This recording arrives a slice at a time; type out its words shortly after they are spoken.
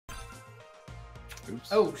Oops.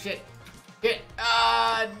 Oh shit. Shit.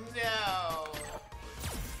 Ah, no.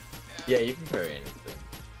 Yeah, you can parry anything.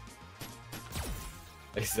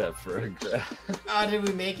 Except for a grab. Oh, did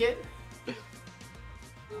we make it?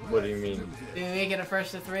 What do you mean? Did we make it a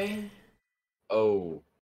first to 3? Oh.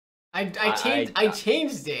 I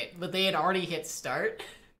changed it, but they had already hit start.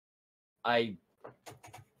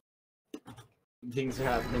 Things are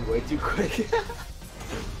happening way too quick. Did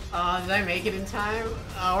I make it in time?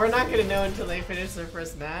 We're not gonna know until they finish their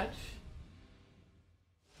first match.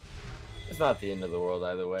 It's not the end of the world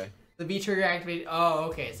either way. The B trigger activated. Oh,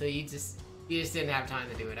 okay. So you just didn't have time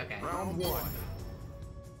to do it. Okay. Round 1.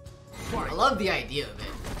 I love the idea of it.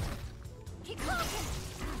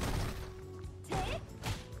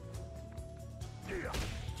 Yeah,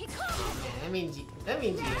 that means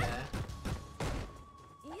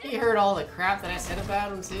you heard all the crap that I said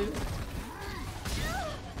about him too.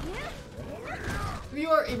 If you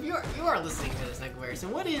are listening to this, Neckwear, so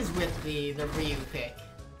what is with the Ryu pick?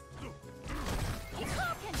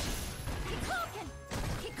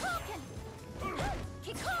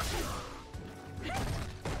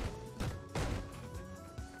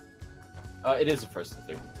 It is a first to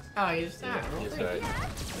 3. Oh, you just Yeah, yes, right.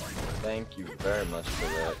 Thank you very much for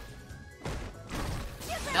that.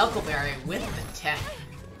 Elkoberry with the tech.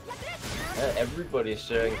 Everybody's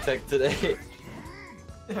sharing tech today.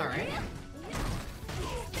 Alright.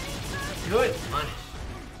 Good punish.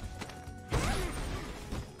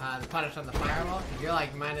 The punish on the firewall, because you're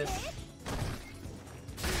like minus...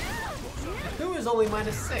 Who is only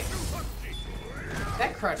minus 6?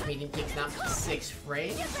 That crouch medium kick's not 6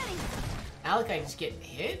 frames. Alekaii just getting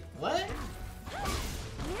hit? What?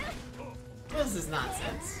 What is this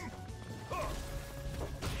nonsense?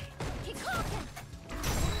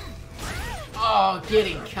 Oh,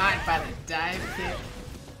 getting caught by the dive kick.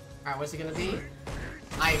 Alright, what's it gonna be?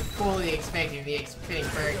 I fully expected the spinning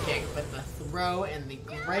bird kick, but the throw and the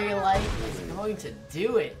gray light is going to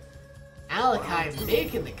do it. Alekaii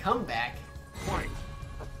making the comeback.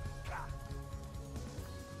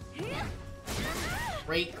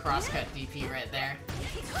 Great crosscut DP right there.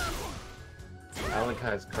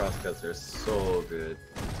 Alekai's crosscuts are so good.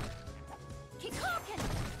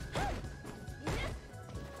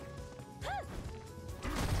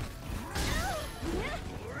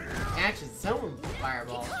 Actually, someone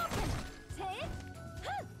fireball.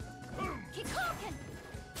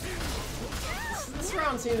 This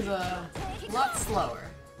round seems a lot slower.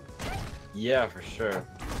 Yeah, for sure.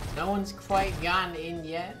 No one's quite gotten in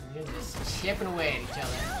yet. They're just chipping away at each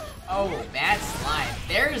other. Oh, bad slide.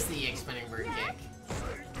 There's the spinning bird kick.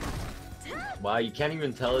 Wow, you can't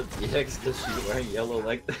even tell it's EX because she's wearing yellow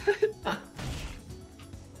like that.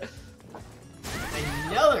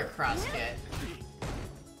 Another cross cut.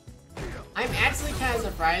 I'm actually kind of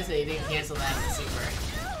surprised they didn't cancel that in the super.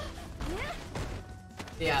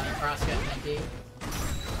 Yeah, the cross cut DP.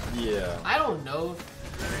 Yeah. I don't know if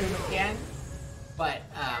Akuma can, but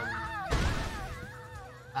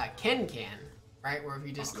Ken can, right? Where if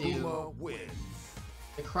you just do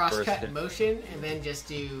the cross cut motion and then just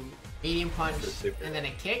do medium punch and then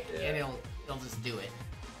a kick, and it'll just do it.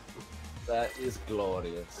 That is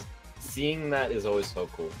glorious. Seeing that is always so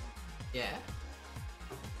cool. Yeah.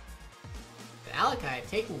 But Alekaii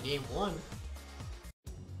taking game 1.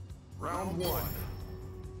 Round 1.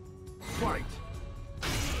 Fight.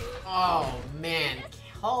 Oh man,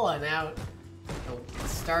 calling out the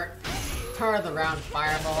start of the round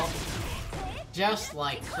fireball, just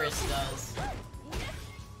like Chris does.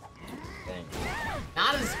 Thank you.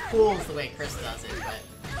 Not as cool as the way Chris does it, but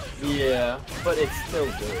Yeah, but it's still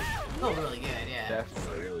good. still really good, yeah.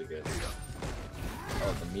 Definitely really good.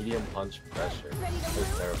 Oh, the medium punch pressure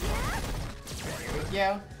is terrifying. Here we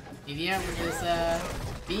go. DDM with this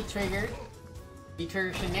beat trigger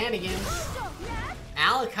shenanigans.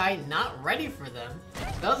 Alekaii not ready for them.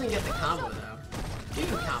 Doesn't get the combo though. You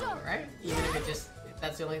can combo it, right? Even if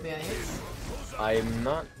that's the only thing that hits. I'm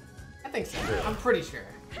not. I think so. Sure. I'm pretty sure.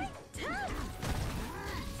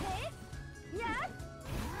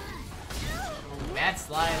 Bad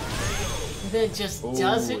slide. And then just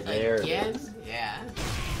does it again. Yeah.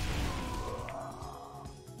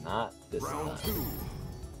 Not this Round time. 2.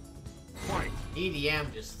 Fight.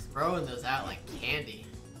 DDM just throwing those out like candy.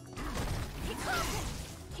 I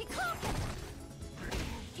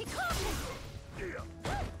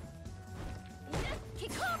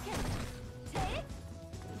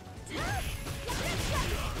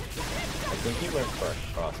think he went for a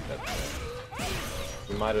crosscut there.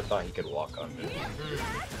 He might have thought he could walk under.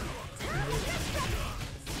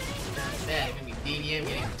 That's gonna be DDM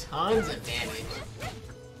getting tons of damage.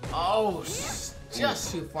 Oh,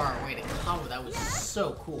 just too far away to combo. That was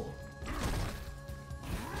so cool.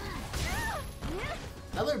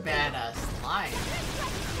 Another bad slide.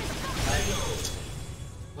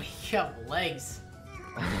 Wake up legs.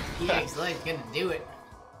 EX legs gonna do it.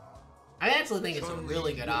 I actually think it's a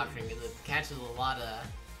really good option because it catches a lot of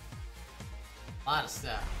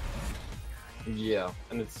stuff. Yeah,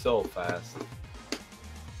 and it's so fast.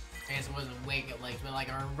 I guess it wasn't wake up legs, but like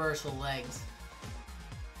a reversal legs.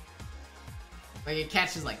 Like it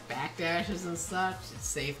catches like backdashes and such. It's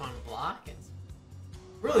safe on block. It's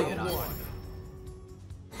really good option.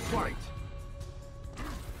 Fight.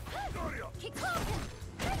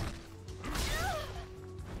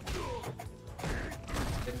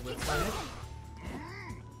 Didn't whip punish.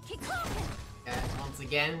 And once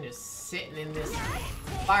again, just sitting in this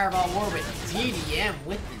fireball war with DDM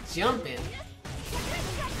with the jump in.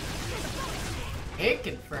 It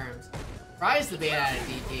confirms. Tries the bait out of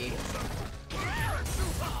DP.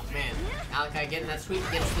 Oh man, Alekaii getting that sweep,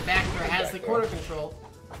 gets the back throw, has the corner control.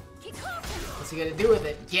 What's he gonna do with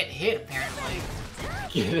it? Get hit, apparently.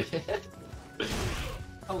 Get it?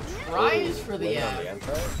 Oh, tries for the, Late on the end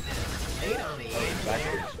side? late on the end.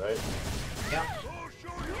 Backwards, right? Yep.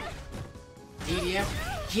 DDM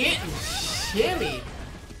getting shimmied.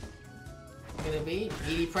 Gonna be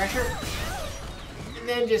DD pressure. And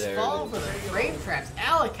then just There fall it for is. the frame traps.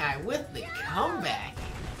 Alekaii with the comeback.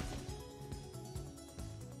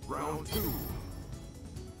 Round 2.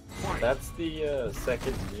 Fight. That's the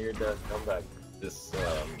second near-death comeback this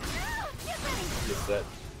set.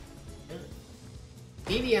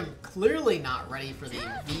 DDM clearly not ready for the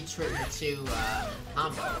V-Trigger 2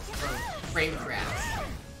 combo from frame traps.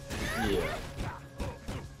 Yeah.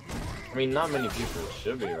 I mean, not many people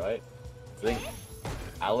should be, right? I think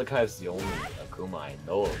Alekai's the only Akuma I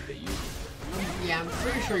know of that uses it. Yeah, I'm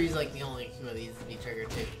pretty sure he's like the only Akuma that uses V-Trigger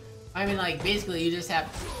 2. I mean, like, basically you just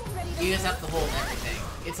have to hold everything.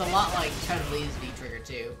 It's a lot like Chun-Li's V-Trigger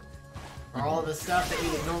 2. Or all the stuff that you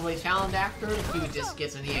would normally challenge after if you just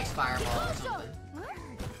gets an EX Fireball or something.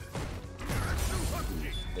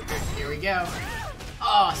 Here we go.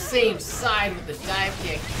 Oh, same side with the dive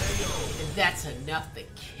kick. And that's enough to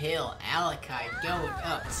kill Alekaii going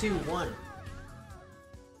up 2-1.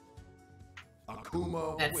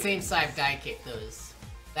 Akuma That wins. same side dive kick though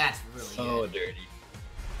that's really So good. dirty.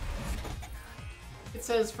 It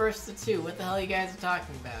says first to 2. What the hell are you guys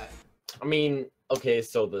talking about? I mean, okay,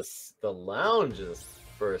 so the lounge is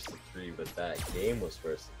first to 3, but that game was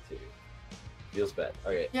first to 2. Feels bad.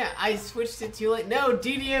 Okay. Yeah, I switched it too late. No,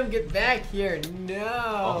 DDM, get back here. No.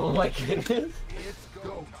 Oh my goodness. It's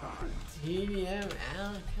go time. DDM,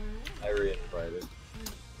 Alekaii. I re-invited.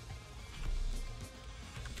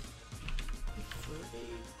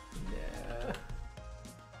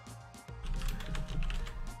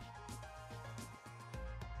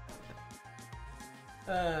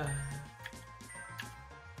 No.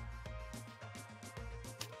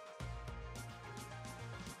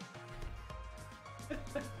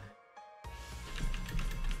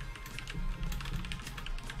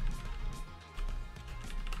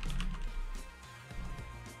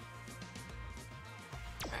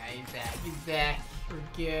 Alright, he's back. He's back. We're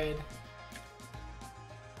good.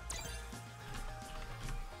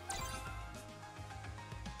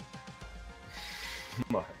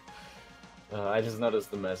 Mario. I just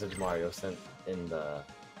noticed the message Mario sent in the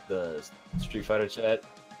Street Fighter chat.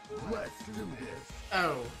 Let's do this.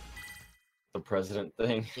 Oh, The president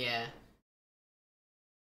thing. yeah.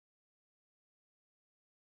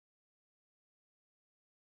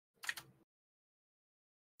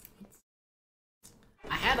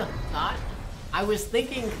 I had a thought. I was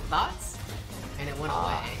thinking thoughts, and it went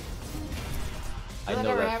away. I Does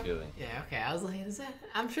know ever that happen? feeling. Yeah, okay. I was like, is that?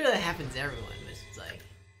 I'm sure that happens to everyone. It's like,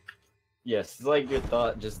 Yes, it's like your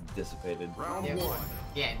thought just dissipated. Round Yeah. 1.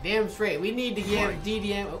 yeah, damn straight. We need to give Fight.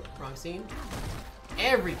 DDM. Oh, wrong scene.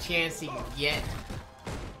 Every chance he can get.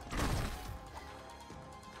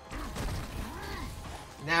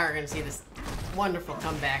 Now we're gonna see this wonderful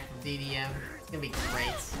comeback from DDM. It's gonna be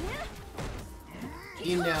great.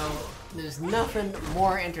 You know, there's nothing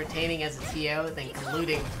more entertaining as a TO than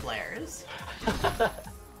colluding with players. Look at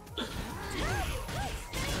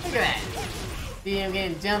that. DDM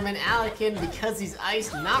getting jumping. Alekaii, because he's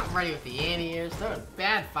iced, not ready with the anti-airs, throwing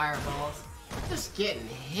bad fireballs. Just getting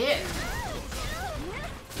hit.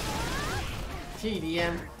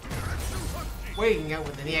 TDM waking up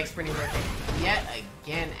with an EX sprinting break yet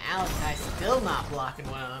again. Alekaii still not blocking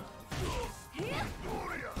one of them.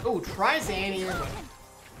 Oh, tries the anti-air, but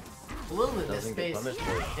a little bit of Doesn't get space. punished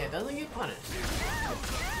for it. Yeah, doesn't get punished.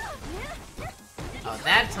 Oh,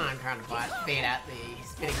 that time trying to bait out the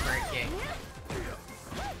spinning bird kick.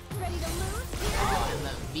 Ready to lose? Oh, and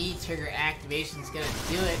the V trigger activation's gonna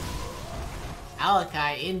do it.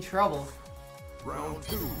 Alekaii in trouble. Round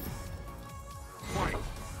 2. Fight.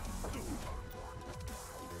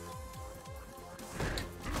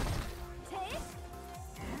 Take.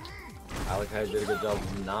 Alekaii did a good job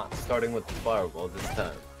of not starting with the fireball this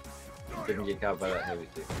time. Didn't get caught by that heavy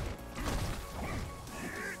kick.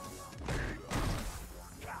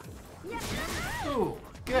 Ooh,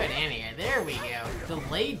 good anti-air. There we go.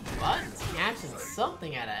 Delayed buttons catching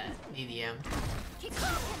something out of DDM.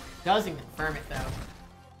 Doesn't confirm it though.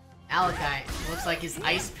 Alekaii looks like his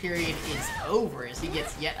ice period is over as he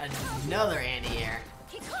gets yet another anti-air.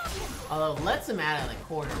 Although lets him out of the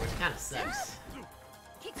corner, which kind of sucks.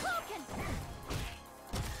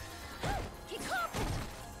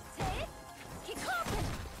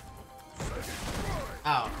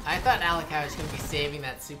 Oh, I thought Alekaii was going to be saving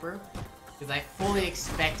that super. Because I fully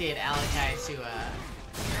expected Alekaii to,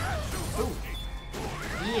 ooh.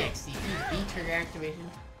 EXCP, V-trigger activation.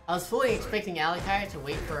 I was fully expecting Alekaii to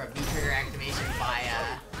wait for a V-trigger activation by,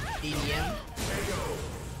 DDM.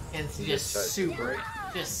 And to just super,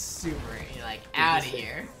 like, out of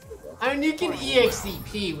here. I mean, you can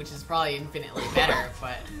EXCP, which is probably infinitely better,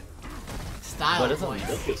 but... Style points.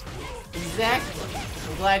 Exactly.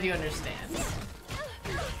 I'm glad you understand.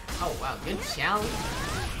 Oh wow, good challenge.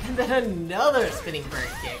 And then another spinning bird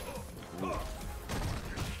kick.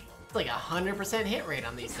 It's like 100% hit rate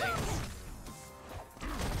on these things.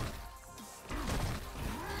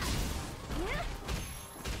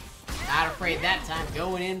 Not afraid that time.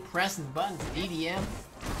 Going in, pressing buttons, DDM.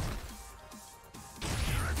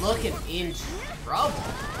 Looking in trouble.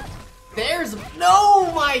 There's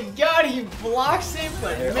no, my god, he blocks it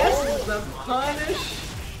but misses the punish.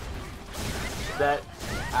 That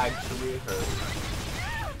actually hurt.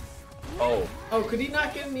 Oh. Oh, could he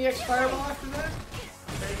not get an EX Fireball after that?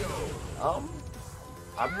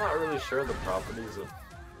 I'm not really sure of the properties of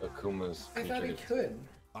Akuma's. I thought he could.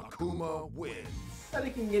 Akuma wins. I thought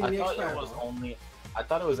he can get an EX Fireball. I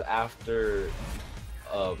thought it was after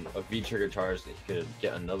a V-trigger charge that he could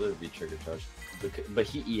get another V-trigger charge. But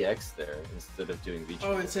he EX there instead of doing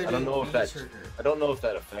V-trigger. Oh, instead of I don't know if that. V-trigger. I don't know if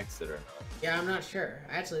that affects it or not. Yeah, I'm not sure.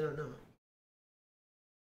 I actually don't know.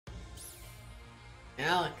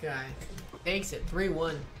 Alekaii takes it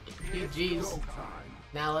 3-1. GG's.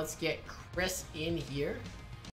 Now let's get Chris in here.